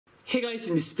Hey guys,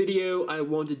 in this video I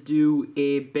want to do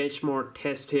a benchmark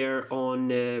test here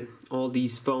on all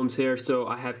these phones here. So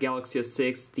I have Galaxy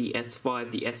S6, the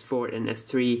S5, the S4 and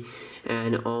S3,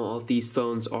 and all of these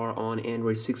phones are on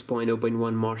Android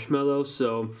 6.0.1 Marshmallow.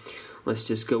 So let's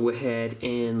just go ahead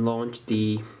and launch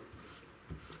the,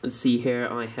 let's see here,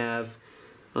 I have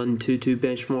AnTuTu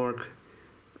benchmark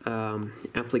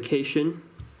application.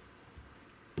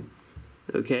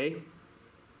 Okay.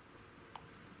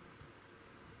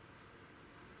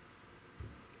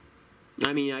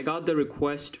 I got the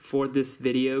request for this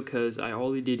video because I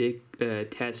already did a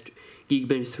test,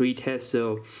 Geekbench 3 test,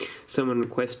 so someone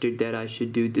requested that I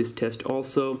should do this test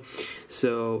also.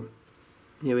 So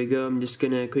here we go. I'm just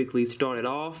gonna quickly start it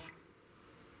off.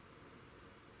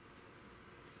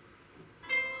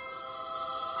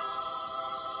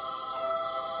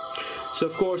 So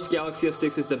of course Galaxy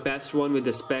S6 is the best one with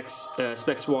the specs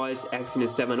wise.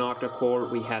 Exynos 7 octa-core.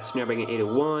 We have Snapdragon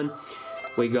 801.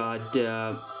 We got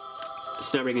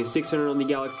Snapdragon 600 on the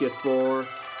Galaxy S4.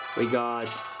 We got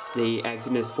the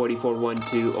Exynos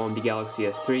 4412 on the Galaxy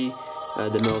S3,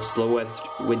 the most lowest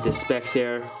with the specs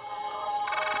here,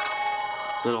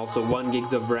 and also 1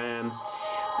 gigs of RAM,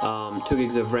 2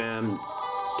 gigs of RAM,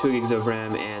 2 gigs of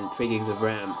RAM, and 3 gigs of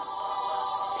RAM.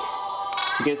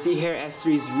 So you can see here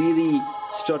S3 is really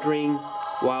stuttering,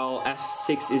 while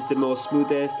S6 is the most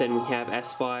smoothest. Then we have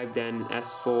S5, then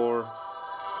S4.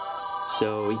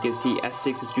 So you can see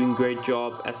S6 is doing a great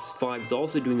job, S5 is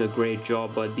also doing a great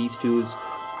job, but these two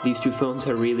phones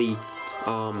are really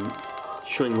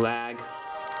showing lag.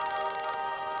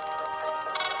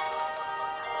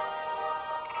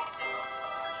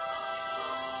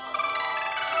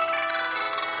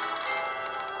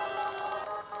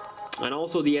 And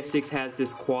also the S6 has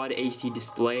this Quad HD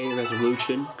display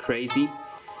resolution, crazy.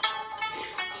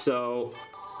 So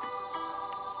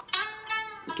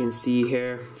you can see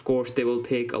here, of course they will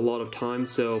take a lot of time,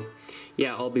 so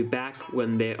yeah, I'll be back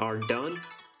when they are done.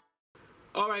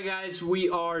 Alright guys, we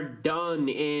are done,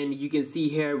 and you can see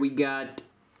here we got,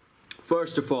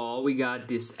 first of all, we got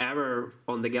this error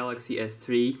on the Galaxy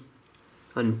S3.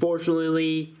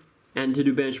 Unfortunately,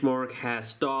 AnTuTu benchmark has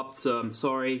stopped, so I'm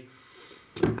sorry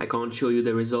I can't show you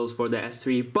the results for the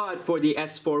S3, but for the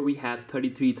S4 we have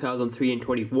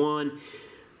 33,321.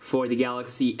 For the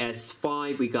Galaxy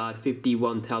S5 we got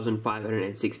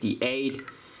 51,568,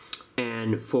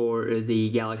 and for the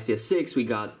Galaxy S6 we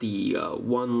got the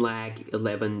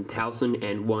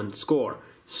 1,11,001 score.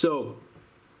 So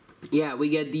yeah, we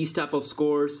get these type of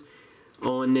scores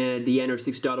on the Android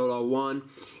 6.0.1,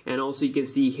 and also you can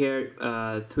see here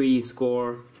 3D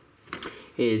score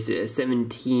is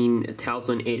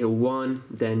 17,801.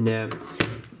 Then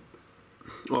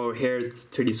or here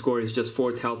 3D score is just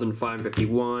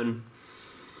 4,551.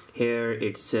 Here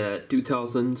it's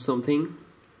 2,000 something.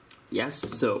 Yes,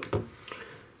 so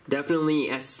definitely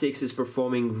S6 is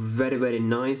performing very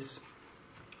nice.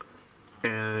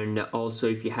 And also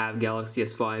if you have Galaxy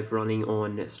S5 running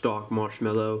on stock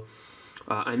Marshmallow,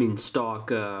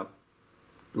 stock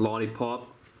Lollipop,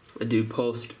 do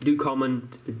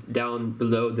comment down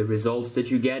below the results that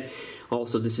you get.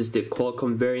 Also this is the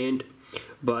Qualcomm variant,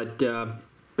 but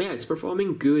yeah, it's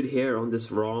performing good here on this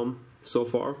ROM so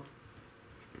far.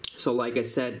 So like I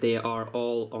said, they are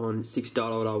all on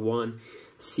 6.0.1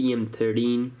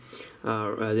 CM13.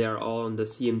 They are all on the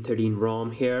CM13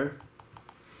 ROM here.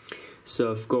 So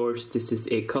of course this is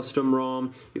a custom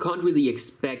ROM. You can't really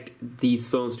expect these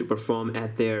phones to perform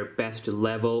at their best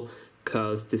level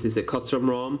because this is a custom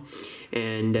ROM,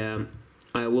 and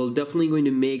I will definitely going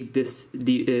to make this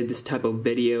type of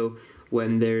video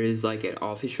when there is like an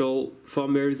official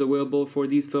firmware is available for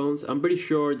these phones. I'm pretty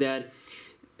sure that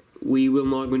we will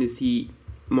not going to see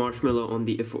Marshmallow on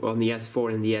the S4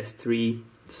 and the S3.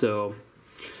 So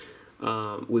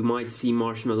we might see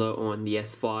Marshmallow on the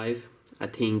S5. I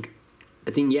think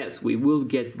yes, we will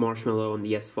get Marshmallow on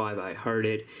the S5. I heard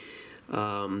it.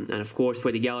 And of course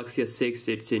for the Galaxy S6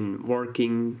 it's in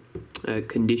working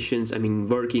conditions,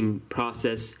 working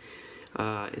process.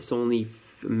 It's only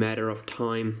a matter of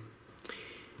time.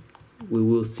 We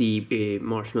will see a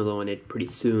Marshmallow on it pretty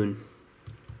soon,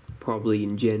 probably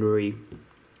in January.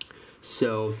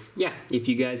 So yeah, if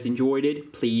you guys enjoyed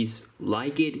it, please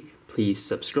like it, please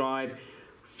subscribe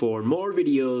for more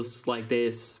videos like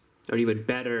this, or even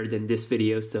better than this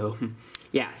video. So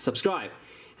yeah, subscribe,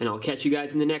 and I'll catch you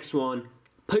guys in the next one.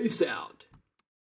 Peace out.